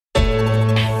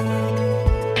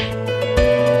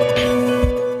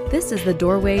This is the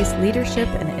Doorways Leadership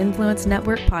and Influence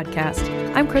Network podcast.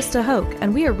 I'm Krista Hoke,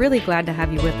 and we are really glad to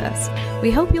have you with us.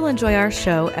 We hope you'll enjoy our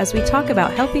show as we talk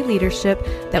about healthy leadership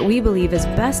that we believe is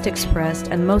best expressed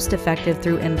and most effective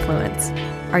through influence.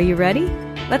 Are you ready?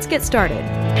 Let's get started.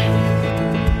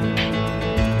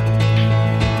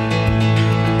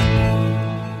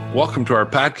 Welcome to our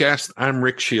podcast. I'm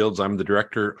Rick Shields. I'm the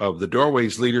director of the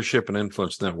Doorways Leadership and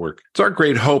Influence Network. It's our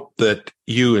great hope that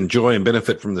you enjoy and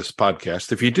benefit from this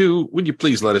podcast. If you do, would you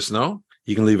please let us know?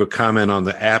 You can leave a comment on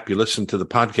the app you listen to the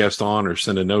podcast on or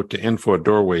send a note to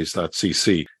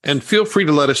info@doorways.cc. And feel free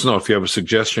to let us know if you have a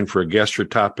suggestion for a guest or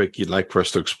topic you'd like for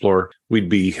us to explore. We'd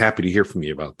be happy to hear from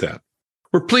you about that.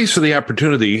 We're pleased for the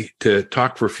opportunity to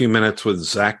talk for a few minutes with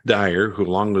Zak Dyer, who,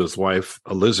 along with his wife,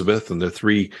 Elizabeth, and their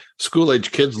 3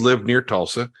 school-age kids, live near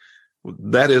Tulsa.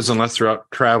 That is, unless they're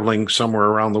out traveling somewhere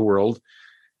around the world.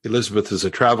 Elizabeth is a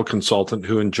travel consultant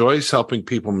who enjoys helping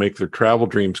people make their travel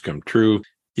dreams come true.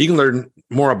 You can learn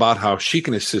more about how she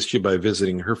can assist you by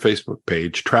visiting her Facebook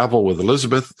page, Travel with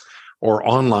Elizabeth, or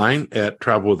online at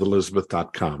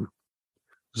travelwithelizabeth.com.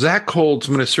 Zak holds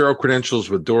ministerial credentials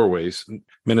with Doorways.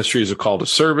 Ministry is a call to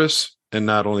service and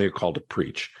not only a call to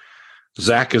preach.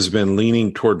 Zak has been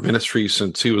leaning toward ministry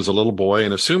since he was a little boy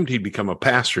and assumed he'd become a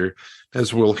pastor.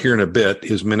 As we'll hear in a bit,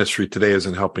 his ministry today is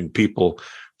in helping people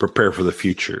prepare for the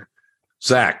future.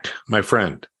 Zak, my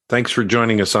friend, thanks for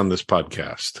joining us on this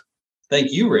podcast.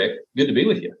 Thank you, Rick. Good to be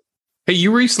with you. Hey,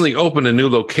 you recently opened a new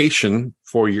location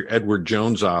for your Edward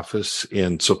Jones office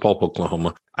in Sapulpa,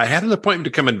 Oklahoma. I had an appointment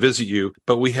to come and visit you,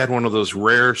 but we had one of those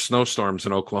rare snowstorms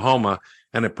in Oklahoma,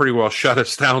 and it pretty well shut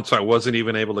us down, so I wasn't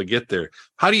even able to get there.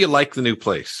 How do you like the new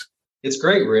place? It's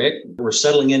great, Rick. We're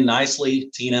settling in nicely.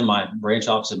 Tina, my branch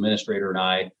office administrator, and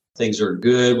I, things are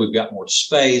good. We've got more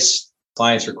space.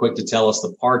 Clients are quick to tell us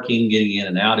the parking, getting in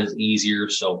and out is easier.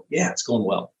 So, yeah, it's going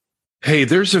well. Hey,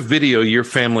 there's a video your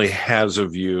family has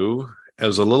of you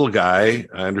as a little guy,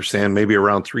 I understand maybe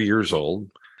around 3 years old.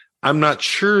 I'm not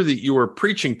sure that you were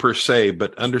preaching per se,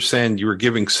 but understand you were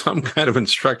giving some kind of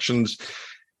instructions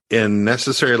in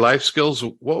necessary life skills.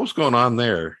 What was going on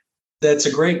there? That's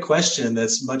a great question.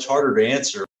 That's much harder to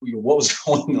answer. What was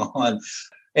going on?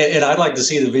 And I'd like to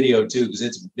see the video too, because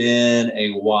it's been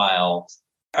a while.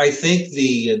 I think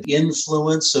the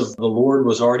influence of the Lord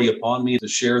was already upon me to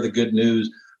share the good news.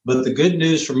 But the good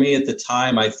news for me at the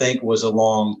time, I think, was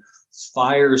along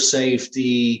fire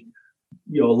safety,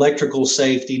 electrical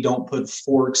safety, don't put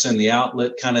forks in the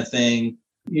outlet kind of thing.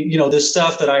 This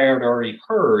stuff that I had already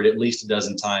heard at least a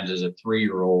dozen times as a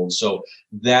 3-year-old. So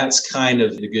that's kind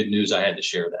of the good news I had to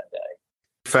share that day.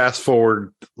 Fast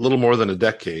forward a little more than a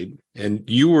decade, and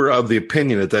you were of the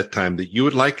opinion at that time that you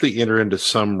would likely enter into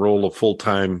some role of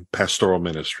full-time pastoral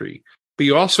ministry. But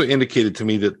you also indicated to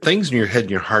me that things in your head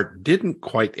and your heart didn't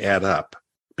quite add up.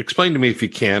 Explain to me, if you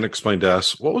can, explain to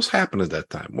us what was happening at that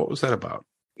time. What was that about?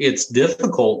 It's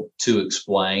difficult to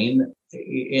explain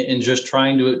in just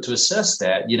trying to assess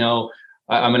that.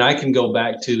 I can go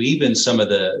back to even some of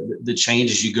the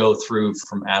changes you go through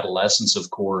from adolescence,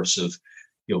 of course, of,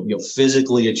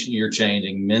 physically you're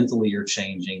changing, mentally you're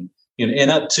changing, and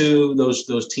up to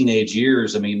those teenage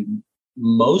years. I mean,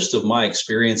 most of my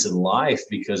experience in life,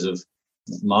 because of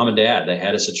Mom and Dad, they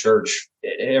had us at church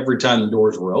every time the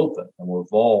doors were open and were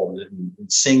involved in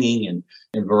singing and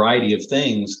a variety of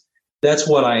things. That's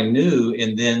what I knew.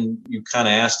 And then you kind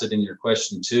of asked it in your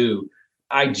question too.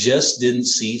 I just didn't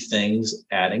see things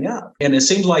adding up. And it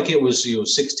seems like it was,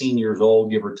 16 years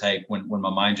old, give or take, when my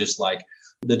mind just like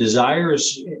the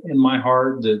desires in my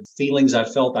heart, the feelings I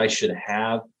felt I should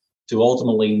have to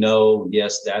ultimately know,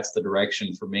 yes, that's the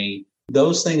direction for me.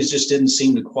 Those things just didn't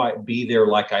seem to quite be there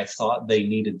like I thought they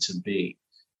needed to be.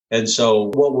 And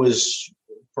so what was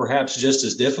perhaps just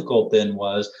as difficult then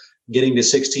was getting to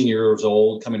 16 years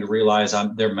old, coming to realize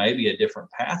there may be a different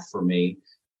path for me.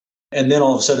 And then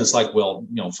all of a sudden it's like, well,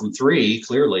 from 3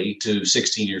 clearly to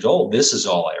 16 years old, this is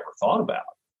all I ever thought about.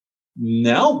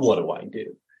 Now what do I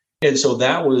do? And so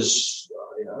that was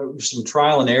some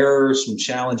trial and error, some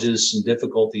challenges, some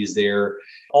difficulties there.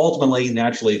 Ultimately,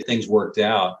 naturally, things worked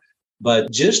out.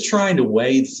 But just trying to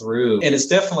wade through, and it's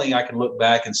definitely, I can look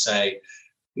back and say,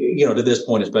 to this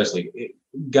point especially,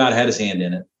 God had his hand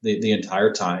in it the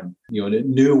entire time, and it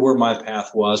knew where my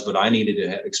path was, but I needed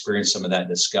to experience some of that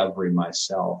discovery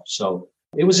myself. So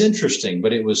it was interesting,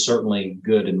 but it was certainly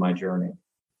good in my journey.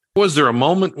 Was there a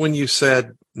moment when you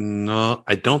said, no,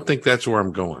 I don't think that's where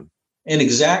I'm going? An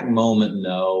exact moment,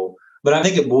 no. But I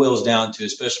think it boils down to,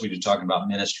 especially when you're talking about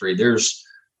ministry, it's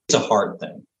a heart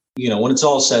thing. When it's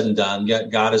all said and done,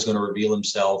 God is going to reveal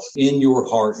himself in your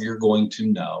heart. You're going to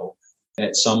know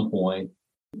at some point.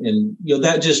 And,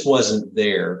 that just wasn't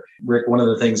there. Rick, one of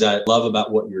the things I love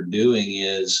about what you're doing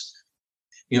is,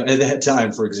 at that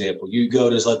time, for example, you go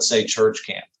to, let's say, church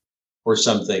camp or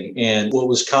something. And what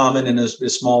was common in a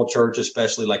small church,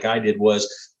 especially like I did, was,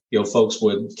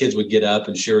 kids would get up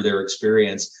and share their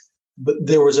experience. But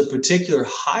there was a particular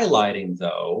highlighting,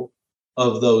 though,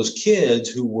 of those kids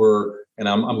who were, and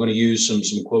I'm going to use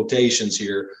some quotations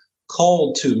here,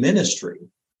 called to ministry.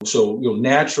 So,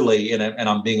 naturally, and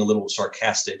I'm being a little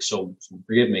sarcastic, so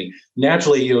forgive me.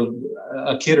 Naturally,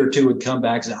 a kid or two would come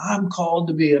back and say, I'm called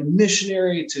to be a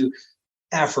missionary to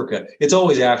Africa. It's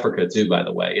always Africa, too, by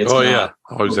the way. It's not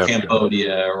always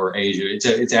Cambodia or Asia.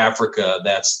 It's Africa.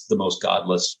 That's the most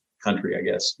godless country, I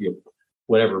guess,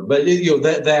 whatever. But,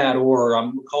 that, or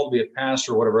I'm called to be a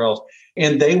pastor or whatever else.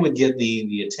 And they would get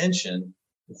the attention.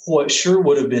 What sure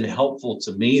would have been helpful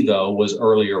to me, though, was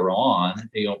earlier on,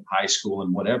 high school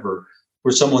and whatever,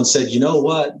 where someone said, you know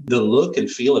what, the look and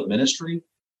feel of ministry,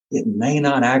 it may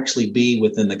not actually be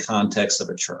within the context of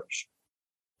a church.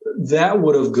 That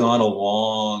would have gone a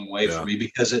long way for me,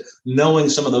 because knowing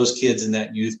some of those kids in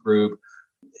that youth group,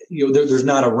 there's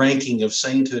not a ranking of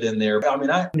sainthood in there. I mean,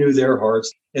 I knew their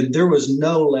hearts, and there was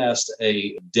no less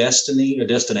a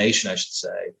destination, I should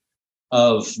say,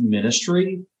 of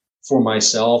ministry for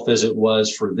myself as it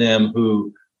was for them,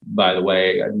 who, by the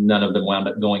way, none of them wound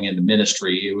up going into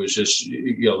ministry. It was just,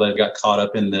 they got caught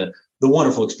up in the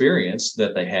wonderful experience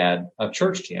that they had of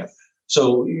church camp.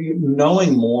 So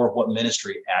knowing more what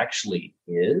ministry actually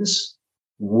is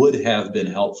would have been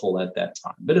helpful at that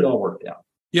time, but it all worked out.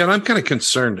 Yeah, and I'm kind of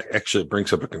concerned, actually, it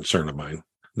brings up a concern of mine,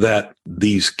 that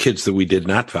these kids that we did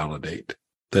not validate,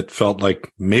 that felt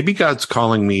like maybe God's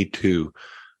calling me to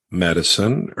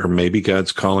medicine, or maybe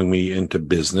God's calling me into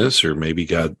business, or maybe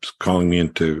God's calling me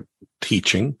into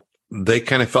teaching. They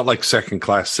kind of felt like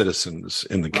second-class citizens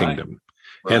in the kingdom.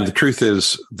 Right. And the truth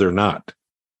is, they're not.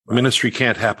 Right. Ministry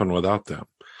can't happen without them.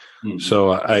 Mm-hmm.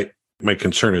 So my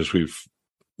concern is we've,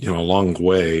 along the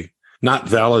way, not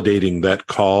validating that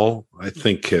call, I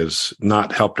think, has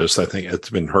not helped us. I think it's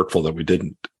been hurtful that we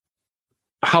didn't.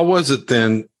 How was it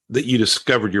then that you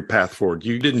discovered your path forward?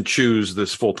 You didn't choose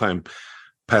this full-time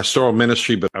pastoral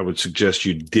ministry, but I would suggest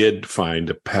you did find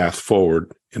a path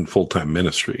forward in full-time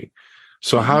ministry.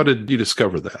 So how did you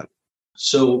discover that?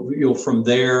 So, from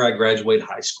there, I graduate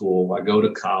high school. I go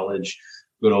to college,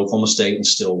 go to Oklahoma State in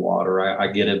Stillwater. I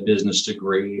get a business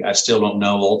degree. I still don't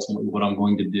know ultimately what I'm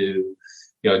going to do.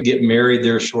 Get married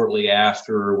there shortly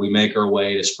after. We make our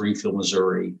way to Springfield,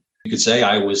 Missouri. You could say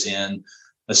I was in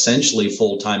essentially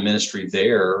full-time ministry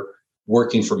there,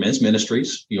 working for men's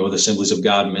ministries, the Assemblies of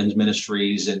God men's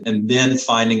ministries, and then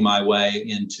finding my way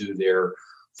into their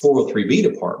 403B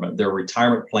department, their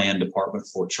retirement plan department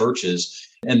for churches.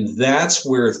 And that's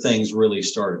where things really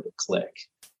started to click.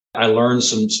 I learned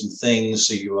some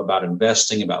things about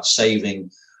investing, about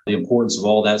saving, the importance of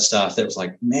all that stuff. That was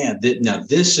like, man, now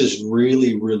this is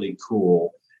really, really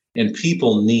cool. And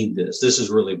people need this. This is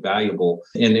really valuable.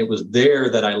 And it was there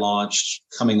that I launched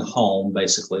coming home,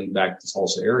 basically back to the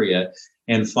Tulsa area,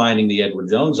 and finding the Edward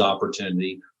Jones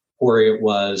opportunity, where it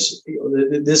was,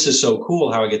 this is so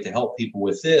cool how I get to help people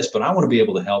with this, but I want to be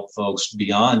able to help folks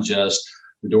beyond just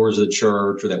the doors of the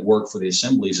church or that work for the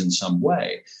assemblies in some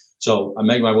way. So I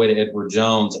make my way to Edward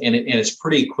Jones, and it's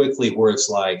pretty quickly where it's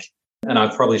like, and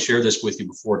I've probably shared this with you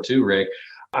before too, Rick,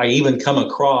 I even come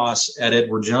across at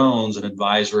Edward Jones an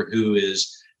advisor who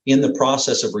is in the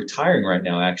process of retiring right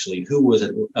now, actually, who was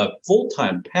a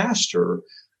full-time pastor,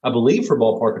 I believe, for a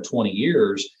ballpark of 20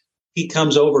 years. He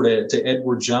comes over to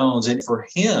Edward Jones, and for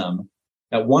him,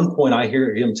 at one point I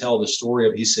hear him tell the story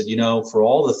of, he said, for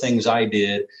all the things I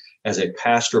did as a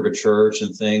pastor of a church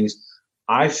and things,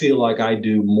 I feel like I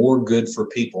do more good for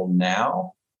people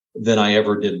now than I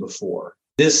ever did before.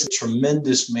 This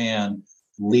tremendous man,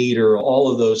 leader,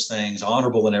 all of those things,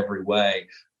 honorable in every way,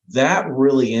 that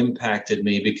really impacted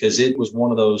me, because it was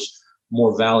one of those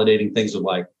more validating things of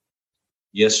like,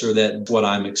 yes, sir, that's what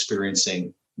I'm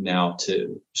experiencing now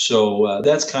too. So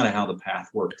that's kind of how the path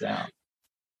worked out.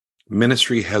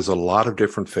 Ministry has a lot of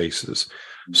different faces.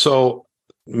 So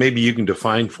maybe you can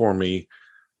define for me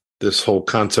this whole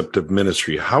concept of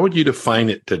ministry. How would you define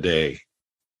it today?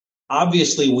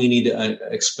 Obviously, we need to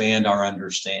expand our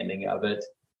understanding of it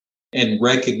and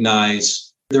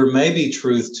recognize there may be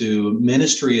truth to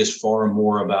ministry is far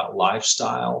more about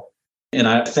lifestyle. And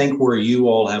I think where you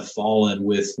all have fallen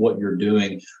with what you're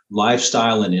doing,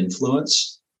 lifestyle and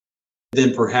influence,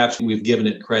 then perhaps we've given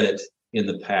it credit in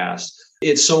the past.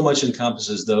 It so much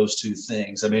encompasses those two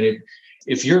things. I mean,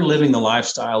 if you're living the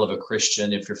lifestyle of a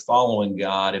Christian, if you're following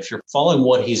God, if you're following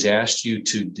what he's asked you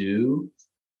to do,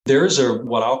 There's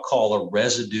what I'll call a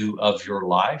residue of your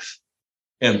life.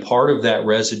 And part of that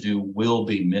residue will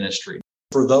be ministry.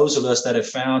 For those of us that have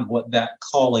found what that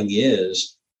calling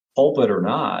is, pulpit or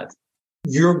not,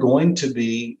 you're going to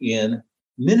be in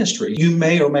ministry. You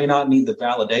may or may not need the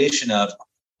validation of,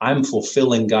 I'm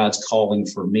fulfilling God's calling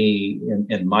for me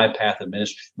in my path of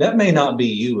ministry. That may not be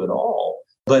you at all,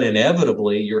 but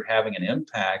inevitably you're having an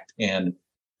impact. And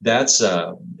that's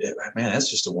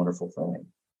just a wonderful thing.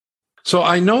 So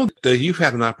I know that you've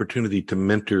had an opportunity to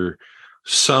mentor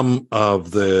some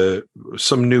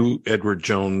new Edward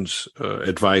Jones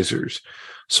advisors.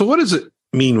 So what does it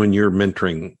mean when you're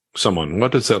mentoring someone?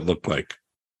 What does that look like?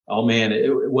 Oh, man,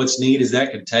 what's neat is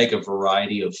that can take a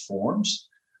variety of forms.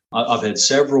 I've had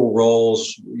several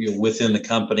roles within the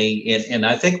company. And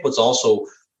I think what's also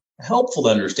helpful to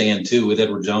understand, too, with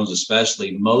Edward Jones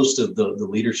especially, most of the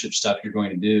leadership stuff you're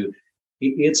going to do,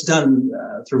 it's done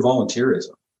through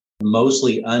volunteerism,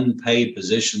 mostly unpaid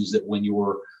positions that when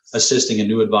you're assisting a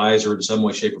new advisor in some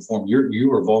way, shape, or form,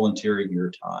 you are volunteering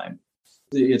your time.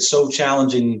 It's so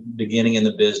challenging beginning in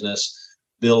the business,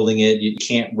 building it. You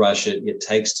can't rush it. It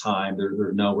takes time.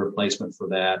 There's no replacement for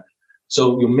that.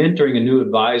 So you're mentoring a new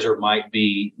advisor might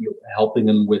be helping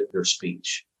them with their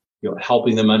speech,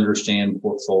 helping them understand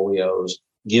portfolios,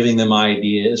 giving them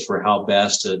ideas for how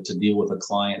best to deal with a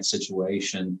client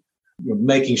situation,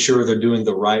 making sure they're doing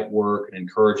the right work and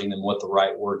encouraging them what the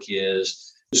right work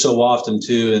is. So often,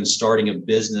 too, in starting a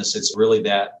business, it's really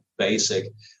that basic,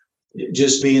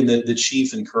 just being the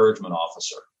chief encouragement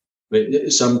officer.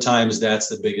 But sometimes that's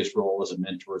the biggest role as a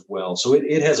mentor as well. So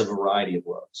it has a variety of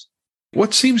roles.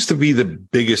 What seems to be the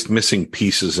biggest missing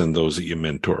pieces in those that you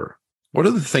mentor? What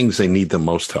are the things they need the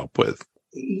most help with?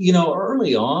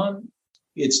 Early on,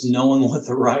 it's knowing what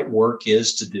the right work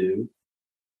is to do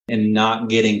and not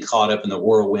getting caught up in the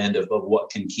whirlwind of what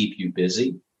can keep you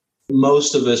busy.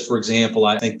 Most of us, for example,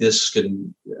 I think this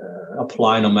can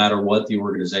apply no matter what the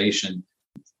organization.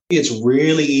 It's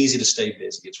really easy to stay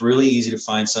busy. It's really easy to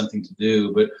find something to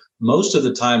do. But most of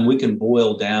the time, we can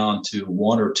boil down to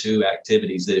one or two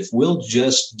activities that if we'll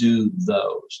just do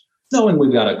those, knowing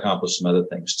we've got to accomplish some other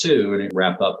things too, and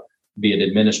wrap up, be it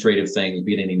administrative things,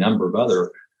 be it any number of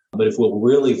other. But if we'll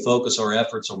really focus our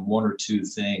efforts on one or two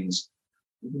things,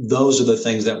 those are the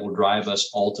things that will drive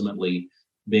us ultimately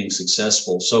being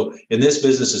successful. So in this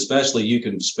business, especially, you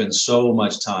can spend so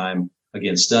much time,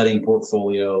 again, studying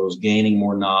portfolios, gaining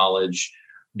more knowledge,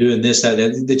 doing this,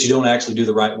 that you don't actually do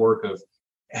the right work of,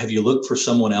 have you looked for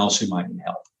someone else who might need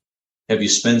help? Have you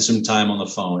spent some time on the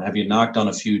phone? Have you knocked on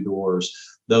a few doors?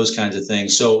 Those kinds of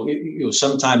things. So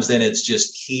sometimes then it's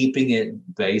just keeping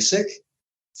it basic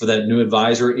for that new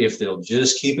advisor. If they'll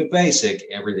just keep it basic,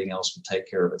 everything else will take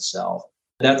care of itself.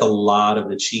 That's a lot of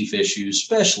the chief issues,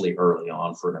 especially early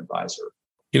on for an advisor.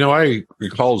 I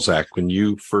recall, Zach, when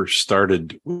you first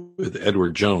started with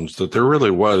Edward Jones, that there really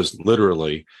was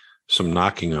literally some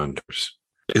knocking on doors.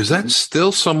 Is that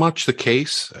still so much the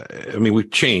case? I mean,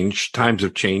 we've changed, times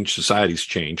have changed, society's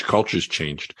changed, culture's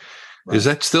changed. Right. Is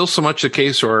that still so much the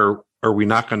case, or are we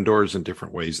knock on doors in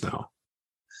different ways now?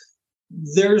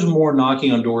 There's more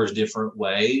knocking on doors different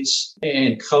ways.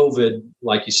 And COVID,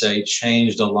 like you say,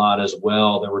 changed a lot as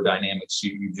well. There were dynamics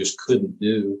you just couldn't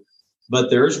do. But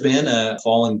there's been a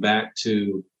falling back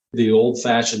to the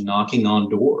old-fashioned knocking on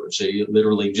doors. So you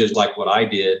literally, just like what I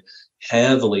did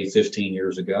heavily 15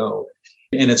 years ago.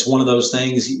 And it's one of those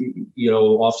things,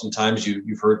 oftentimes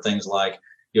you've heard things like,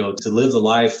 to live the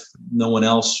life no one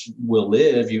else will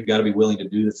live, you've got to be willing to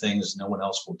do the things no one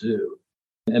else will do.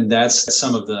 And that's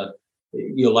some of the,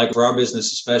 like for our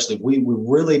business especially, we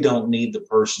really don't need the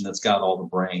person that's got all the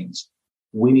brains.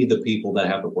 We need the people that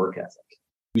have the work ethic.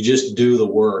 We just do the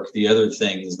work. The other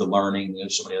things, the learning,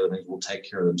 and so many other things will take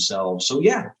care of themselves. So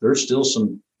yeah, there's still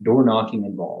some door knocking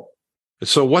involved.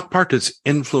 So what part does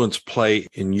influence play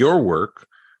in your work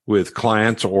with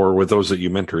clients or with those that you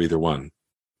mentor, either one?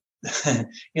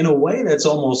 In a way, that's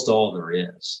almost all there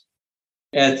is.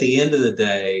 At the end of the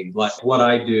day, like what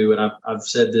I do, and I've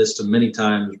said this to many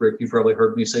times, Rick, you've probably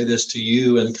heard me say this to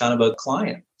you in kind of a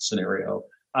client scenario.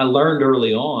 I learned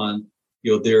early on,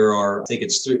 there are, I think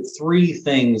it's three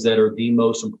things that are the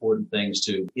most important things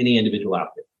to any individual out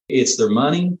there. It's their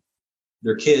money,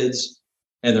 their kids,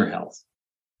 and their health.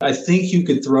 I think you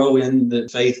could throw in the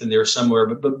faith in there somewhere,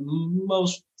 but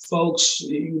most folks,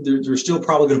 they're still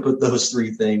probably going to put those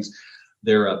three things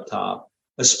there up top.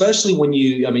 Especially when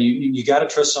you got to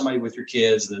trust somebody with your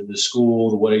kids, the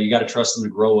school, the whatever. You got to trust them to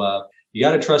grow up. You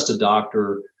got to trust a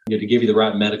doctor to give you the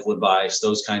right medical advice,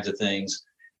 those kinds of things.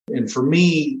 And for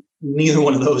me, neither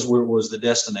one of those was the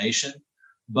destination.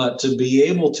 But to be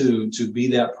able to be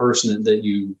that person that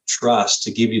you trust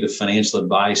to give you the financial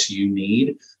advice you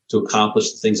need to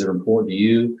accomplish the things that are important to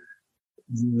you,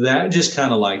 that just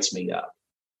kind of lights me up.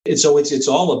 And so it's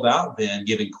all about then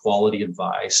giving quality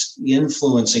advice,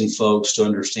 influencing folks to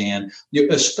understand,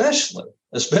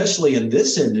 especially in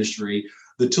this industry,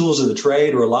 the tools of the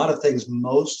trade are a lot of things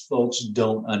most folks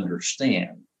don't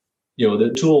understand.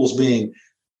 The tools being,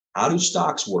 how do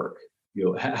stocks work?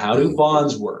 How do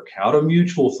bonds work? How do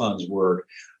mutual funds work?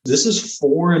 This is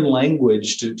foreign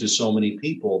language to so many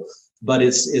people, but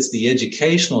it's the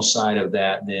educational side of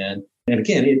that then. And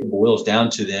again, it boils down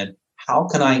to then, how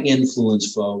can I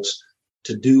influence folks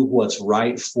to do what's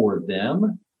right for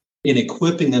them in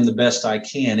equipping them the best I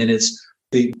can? And it's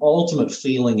the ultimate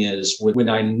feeling is when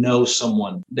I know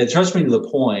someone that trusts me to the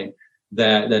point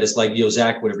that it's like,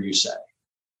 Zach, whatever you say.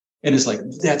 And it's like,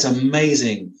 that's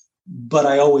amazing. But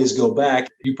I always go back.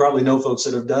 You probably know folks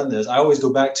that have done this. I always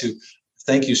go back to,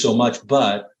 thank you so much,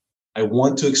 but I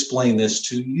want to explain this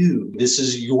to you. This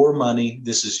is your money.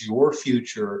 This is your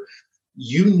future.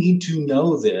 You need to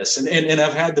know this. And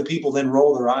I've had the people then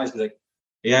roll their eyes and be like,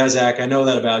 yeah, Zach, I know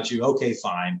that about you. Okay,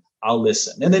 fine. I'll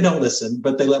listen. And they don't listen,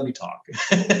 but they let me talk.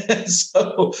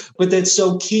 But that's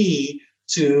so key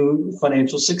to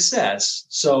financial success.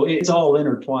 So it's all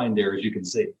intertwined there, as you can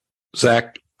see.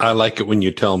 Zach, I like it when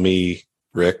you tell me,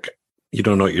 Rick, you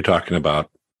don't know what you're talking about.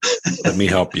 Let me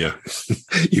help you.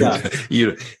 You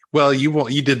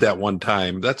did that one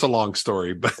time. That's a long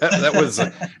story, but that was,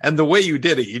 and the way you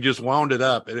did it, you just wound it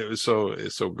up, and it's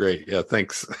so great. Yeah,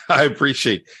 thanks. I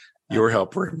appreciate your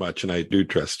help very much, and I do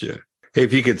trust you. Hey,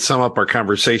 if you could sum up our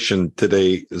conversation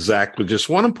today, Zach, with just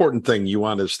one important thing you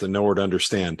want us to know or to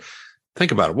understand,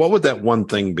 think about it. What would that one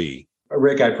thing be?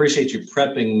 Rick, I appreciate you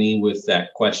prepping me with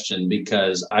that question,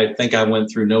 because I think I went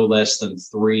through no less than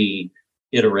 3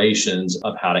 iterations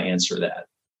of how to answer that,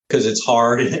 because it's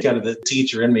hard. Kind of the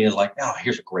teacher in me is like, oh,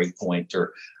 here's a great point.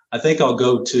 Or I think I'll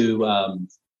go to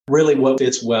really what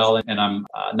fits well. And I'm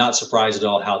not surprised at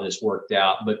all how this worked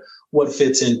out, but what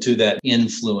fits into that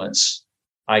influence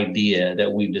idea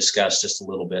that we've discussed just a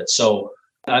little bit. So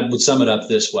I would sum it up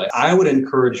this way. I would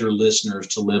encourage your listeners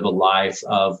to live a life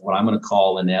of what I'm going to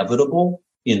call inevitable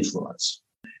influence.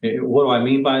 What do I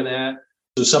mean by that?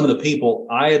 So some of the people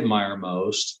I admire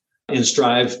most and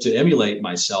strive to emulate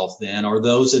myself then are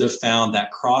those that have found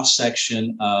that cross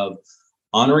section of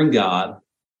honoring God,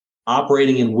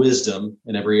 operating in wisdom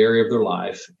in every area of their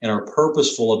life, and are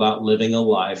purposeful about living a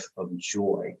life of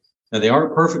joy. Now, they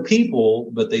aren't perfect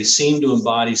people, but they seem to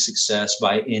embody success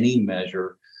by any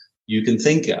measure you can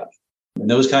think of. And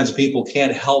those kinds of people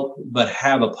can't help but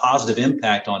have a positive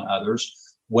impact on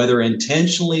others, whether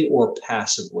intentionally or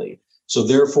passively. So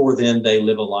therefore, then they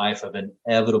live a life of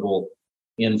inevitable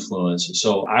influence.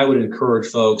 So I would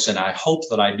encourage folks, and I hope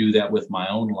that I do that with my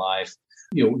own life,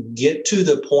 get to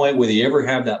the point whether you ever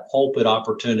have that pulpit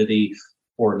opportunity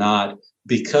or not,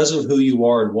 because of who you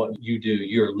are and what you do,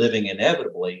 you're living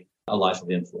inevitably a life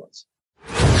of influence.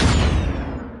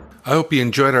 I hope you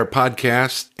enjoyed our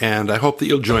podcast, and I hope that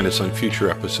you'll join us on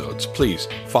future episodes. Please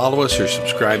follow us or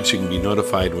subscribe so you can be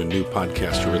notified when new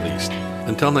podcasts are released.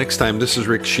 Until next time, this is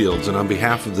Rick Shields, and on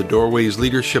behalf of the Doorways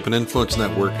Leadership and Influence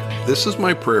Network, this is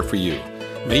my prayer for you.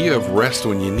 May you have rest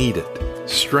when you need it,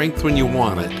 strength when you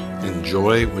want it, and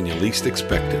joy when you least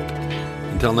expect it.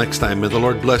 Until next time, may the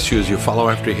Lord bless you as you follow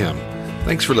after Him.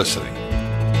 Thanks for listening.